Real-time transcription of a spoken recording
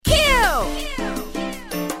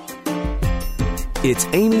It's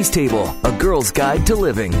Amy's Table, a girl's guide to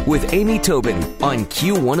living with Amy Tobin on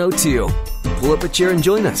Q102. Pull up a chair and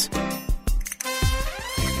join us.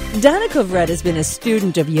 Donna Covrett has been a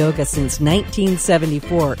student of yoga since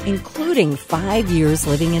 1974, including 5 years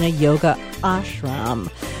living in a yoga ashram.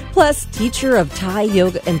 Plus, teacher of Thai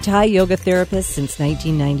yoga therapist since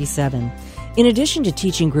 1997. In addition to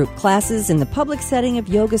teaching group classes in the public setting of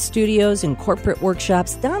yoga studios and corporate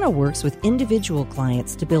workshops, Donna works with individual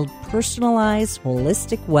clients to build personalized,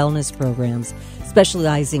 holistic wellness programs,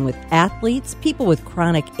 specializing with athletes, people with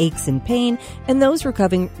chronic aches and pain, and those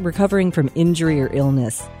recovering from injury or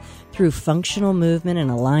illness. Through functional movement and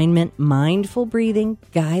alignment, mindful breathing,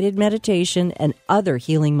 guided meditation, and other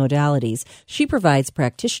healing modalities, she provides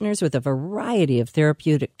practitioners with a variety of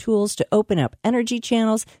therapeutic tools to open up energy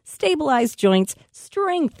channels, stabilize joints,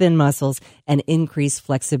 strengthen muscles, and increase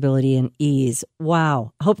flexibility and ease.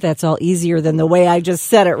 Wow. I hope that's all easier than the way I just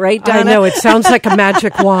said it, right, Donna? I know. It sounds like a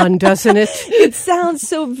magic wand, doesn't it? It sounds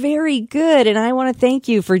so very good, and I want to thank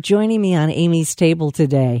you for joining me on Amy's Table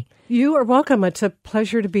today. You are welcome. It's a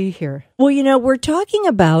pleasure to be here. Well, you know, we're talking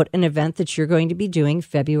about an event that you're going to be doing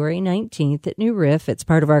February 19th at New Riff. It's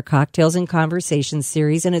part of our Cocktails and Conversations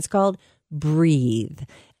series, and it's called Breathe.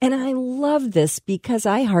 And I love this because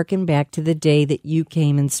I hearken back to the day that you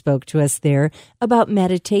came and spoke to us there about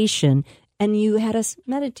meditation, and you had us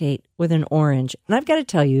meditate with an orange. And I've got to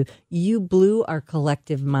tell you, you blew our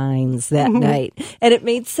collective minds that night. And it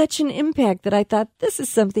made such an impact that I thought this is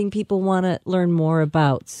something people want to learn more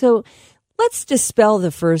about. So let's dispel the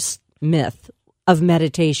first myth of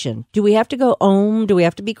meditation. Do we have to go Om? Do we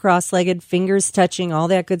have to be cross-legged, fingers touching, all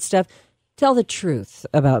that good stuff? Tell the truth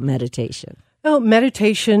about meditation. Oh,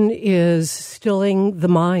 meditation is stilling the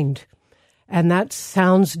mind. And that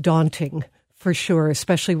sounds daunting. For sure,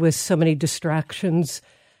 especially with so many distractions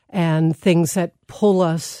and things that pull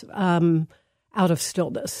us out of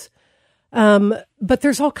stillness. But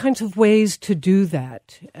there's all kinds of ways to do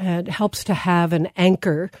that. It helps to have an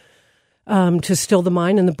anchor to still the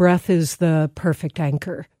mind, and the breath is the perfect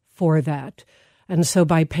anchor for that. And so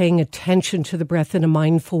by paying attention to the breath in a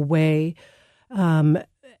mindful way,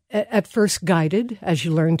 at first guided as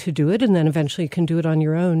you learn to do it, and then eventually you can do it on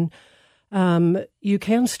your own, you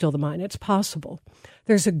can still the mind. It's possible.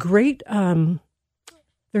 There's a great old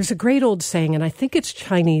saying, and I think it's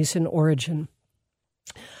Chinese in origin.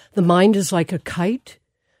 The mind is like a kite,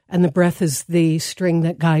 and the breath is the string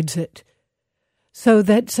that guides it. So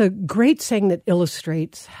that's a great saying that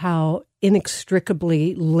illustrates how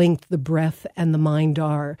inextricably linked the breath and the mind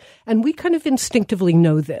are. And we kind of instinctively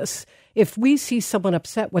know this. If we see someone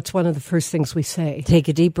upset, what's one of the first things we say? Take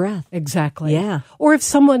a deep breath. Exactly. Yeah. Or if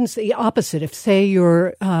someone's the opposite, if say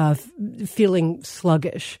you're feeling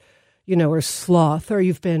sluggish, or sloth, or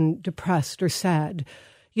you've been depressed or sad,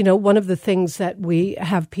 one of the things that we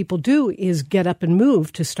have people do is get up and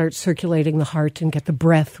move to start circulating the heart and get the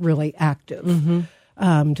breath really active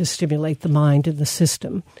to stimulate the mind and the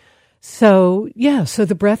system. So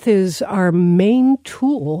the breath is our main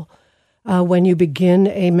tool when you begin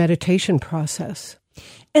a meditation process.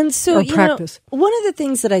 And so, practice. One of the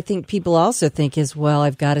things that I think people also think is, well,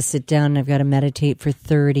 I've got to sit down and I've got to meditate for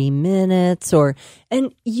 30 minutes.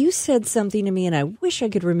 And you said something to me, and I wish I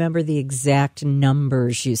could remember the exact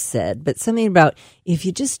numbers you said, but something about if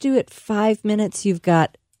you just do it 5 minutes, you've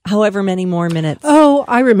got however many more minutes. Oh,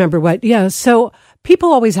 I remember what. Yeah. So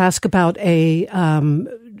people always ask about in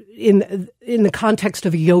the context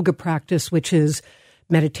of a yoga practice, which is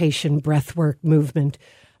meditation, breath work, movement.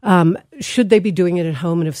 Should they be doing it at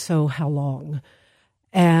home? And if so, how long?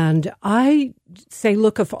 And I say,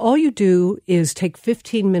 look, if all you do is take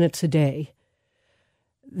 15 minutes a day,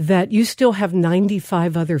 that you still have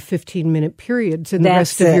 95 other 15-minute periods in the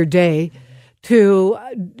rest of your day to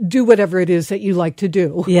do whatever it is that you like to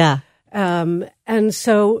do. Yeah. And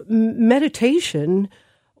so meditation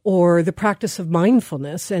or the practice of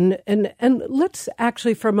mindfulness, and let's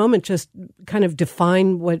actually for a moment just kind of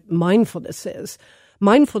define what mindfulness is.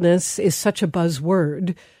 Mindfulness is such a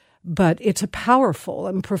buzzword, but it's a powerful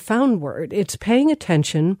and profound word. It's paying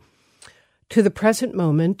attention to the present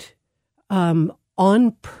moment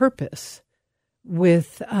on purpose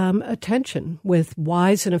with attention, with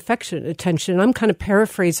wise and affectionate attention. And I'm kind of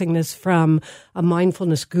paraphrasing this from a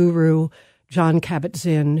mindfulness guru, Jon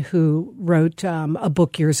Kabat-Zinn, who wrote a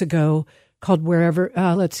book years ago called Wherever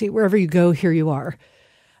You Go, Here You Are.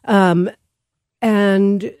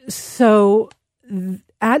 And so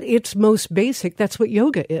at its most basic, that's what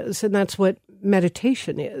yoga is, and that's what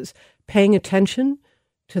meditation is, paying attention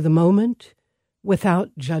to the moment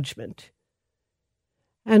without judgment.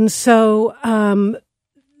 And so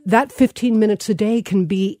that 15 minutes a day can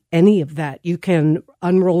be any of that. You can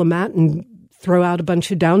unroll a mat and throw out a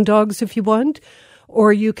bunch of down dogs if you want,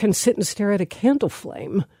 or you can sit and stare at a candle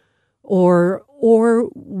flame, or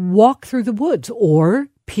walk through the woods, or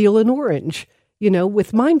peel an orange,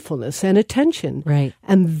 with mindfulness and attention. Right.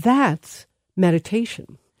 And that's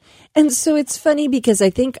meditation. And so it's funny because I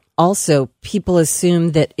think also people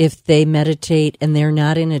assume that if they meditate and they're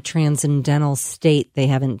not in a transcendental state, they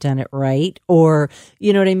haven't done it right. Or,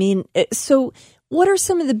 you know what I mean? So what are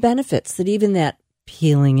some of the benefits that even that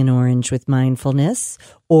peeling an orange with mindfulness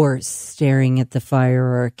or staring at the fire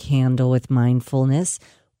or a candle with mindfulness?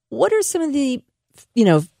 What are some of the,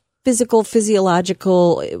 physical,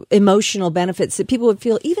 physiological, emotional benefits that people would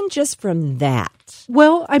feel even just from that?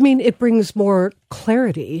 Well, it brings more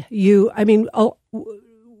clarity.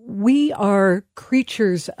 We are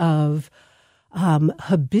creatures of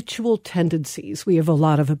habitual tendencies. We have a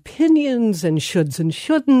lot of opinions and shoulds and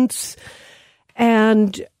shouldn'ts,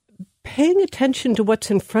 and paying attention to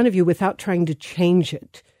what's in front of you without trying to change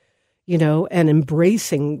it, and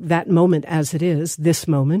embracing that moment as it is, this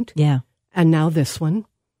moment. Yeah. And now this one.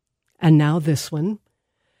 And now this one.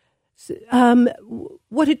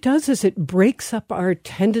 What it does is it breaks up our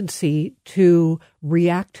tendency to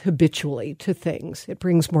react habitually to things. It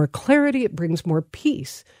brings more clarity. It brings more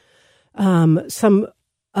peace. Some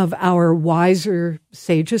of our wiser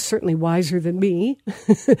sages, certainly wiser than me,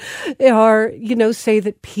 say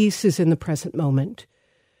that peace is in the present moment.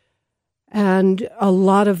 And a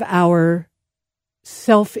lot of our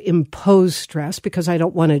self-imposed stress, because I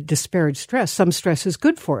don't want to disparage stress. Some stress is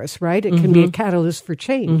good for us, right? It can be a catalyst for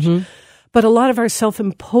change. But a lot of our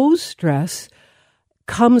self-imposed stress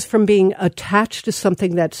comes from being attached to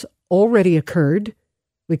something that's already occurred.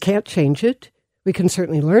 We can't change it. We can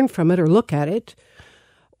certainly learn from it or look at it.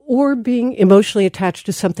 Or being emotionally attached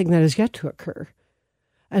to something that is yet to occur.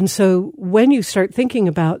 And so when you start thinking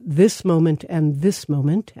about this moment, and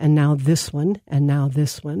now this one, and now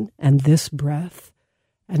this one, and this breath,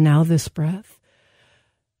 and now this breath,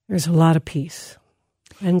 there's a lot of peace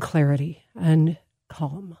and clarity and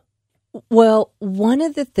calm. Well, one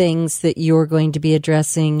of the things that you're going to be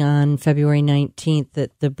addressing on February 19th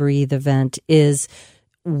at the Breathe event is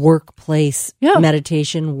workplace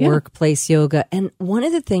meditation, workplace yoga. And one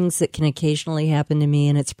of the things that can occasionally happen to me,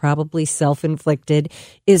 and it's probably self-inflicted,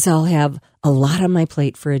 is I'll have a lot on my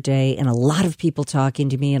plate for a day and a lot of people talking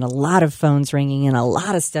to me and a lot of phones ringing and a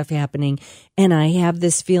lot of stuff happening. And I have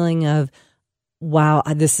this feeling of, wow,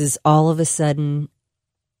 this is all of a sudden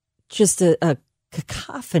just a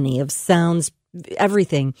cacophony of sounds,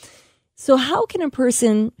 everything. So how can a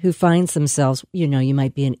person who finds themselves, you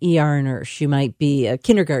might be an ER nurse, you might be a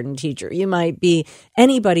kindergarten teacher, you might be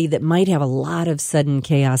anybody that might have a lot of sudden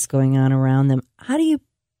chaos going on around them. How do you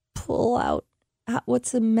pull out,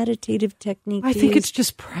 what's a meditative technique? I think it's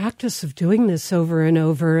just practice of doing this over and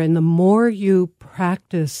over. And the more you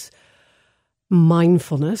practice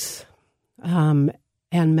mindfulness and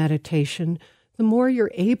meditation, the more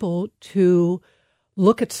you're able to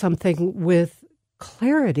look at something with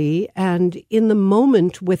clarity and in the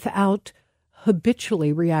moment without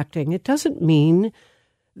habitually reacting. It doesn't mean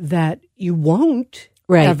that you won't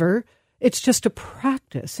ever. It's just a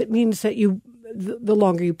practice. It means that the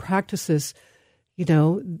longer you practice this,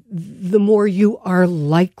 the more you are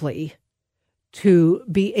likely to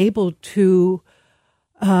be able to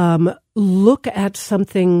look at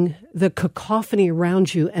something, the cacophony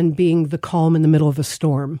around you, and being the calm in the middle of a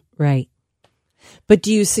storm. Right. But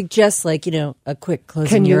do you suggest, a quick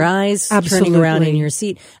closing your eyes, turning around in your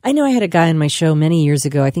seat? I know I had a guy on my show many years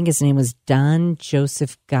ago. I think his name was Don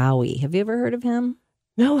Joseph Gowie. Have you ever heard of him?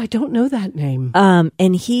 No, I don't know that name.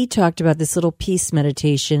 And he talked about this little peace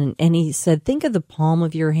meditation, and he said, think of the palm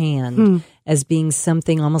of your hand as being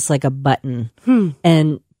something almost like a button,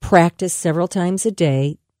 and practice several times a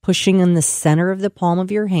day, pushing on the center of the palm of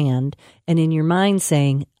your hand, and in your mind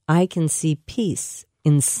saying, I can see peace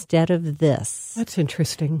instead of this. That's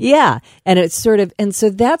interesting. Yeah. And it's so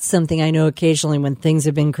that's something I know occasionally when things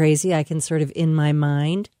have been crazy, I can sort of in my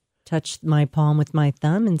mind touch my palm with my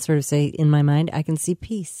thumb and sort of say in my mind, I can see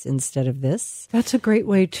peace instead of this. That's a great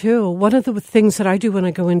way too. One of the things that I do when I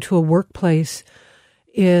go into a workplace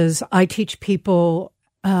is I teach people,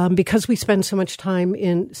 because we spend so much time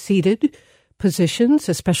in seated positions,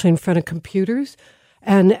 especially in front of computers.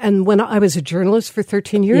 And when I was a journalist for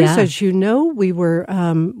 13 years, as you know, we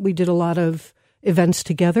did a lot of events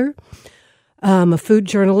together. A food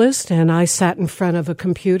journalist, and I sat in front of a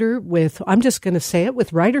computer with, I'm just going to say it,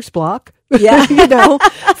 with writer's block, for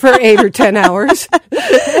 8 or 10 hours.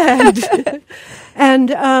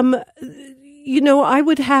 And I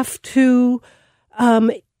would have to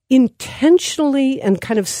intentionally and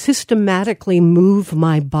kind of systematically move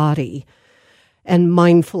my body and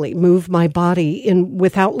mindfully move my body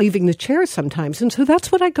without leaving the chair sometimes. And so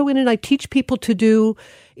that's what I go in and I teach people to do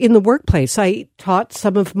in the workplace. I taught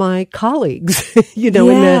some of my colleagues, in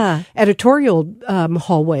the editorial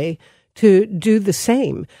hallway to do the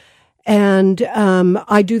same. And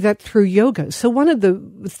I do that through yoga. So one of the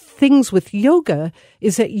things with yoga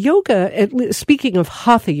is that yoga, speaking of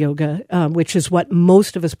hatha yoga, which is what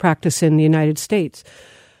most of us practice in the United States,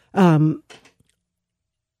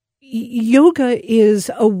 yoga is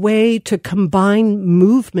a way to combine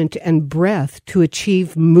movement and breath to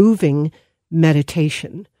achieve moving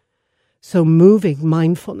meditation. So moving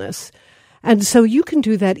mindfulness. And so you can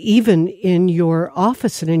do that even in your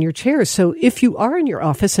office and in your chair. So if you are in your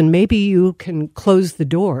office and maybe you can close the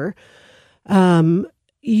door,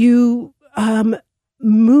 you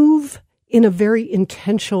move in a very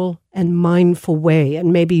intentional and mindful way.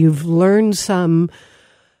 And maybe you've learned some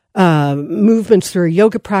movements through a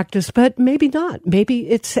yoga practice, but maybe not. Maybe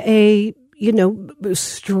it's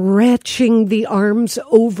stretching the arms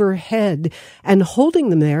overhead and holding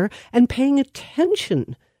them there and paying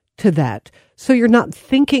attention to that. So you're not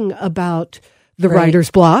thinking about the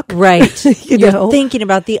writer's block. Right. You're thinking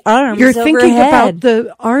about the arms You're overhead. thinking about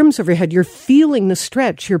the arms overhead. You're feeling the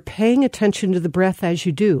stretch. You're paying attention to the breath as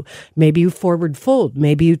you do. Maybe you forward fold.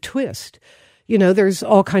 Maybe you twist. There's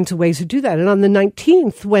all kinds of ways to do that. And on the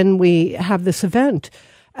 19th, when we have this event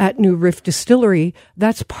at New Riff Distillery,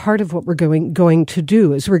 that's part of what we're going to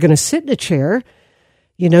do is we're going to sit in a chair.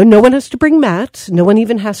 No one has to bring mats. No one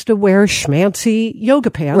even has to wear schmancy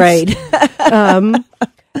yoga pants. Right.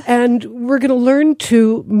 And we're going to learn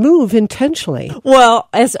to move intentionally. Well,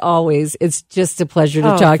 as always, it's just a pleasure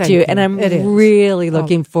to talk to you. And I'm really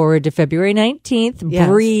looking forward to February 19th, yes.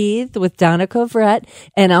 Breathe with Donna Covrett.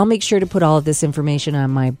 And I'll make sure to put all of this information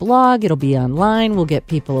on my blog. It'll be online. We'll get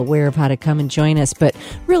people aware of how to come and join us. But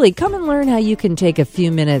really, come and learn how you can take a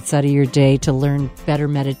few minutes out of your day to learn better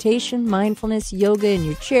meditation, mindfulness, yoga in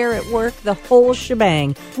your chair at work, the whole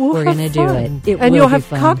shebang. We're going to do it. And you'll have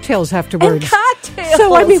cocktails afterwards. And cocktails.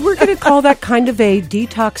 So, we're going to call that kind of a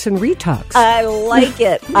detox and retox. I like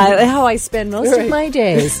it. How I spend most of my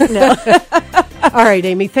days. No. All right,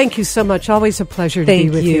 Amy, thank you so much. Always a pleasure to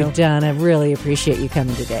be with you. Thank you, Donna. Really appreciate you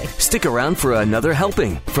coming today. Stick around for another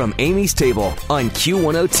helping from Amy's Table on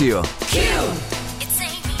Q102. Q! It's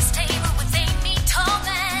Amy's Table with Amy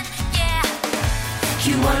Tobin. Yeah.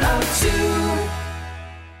 Q102.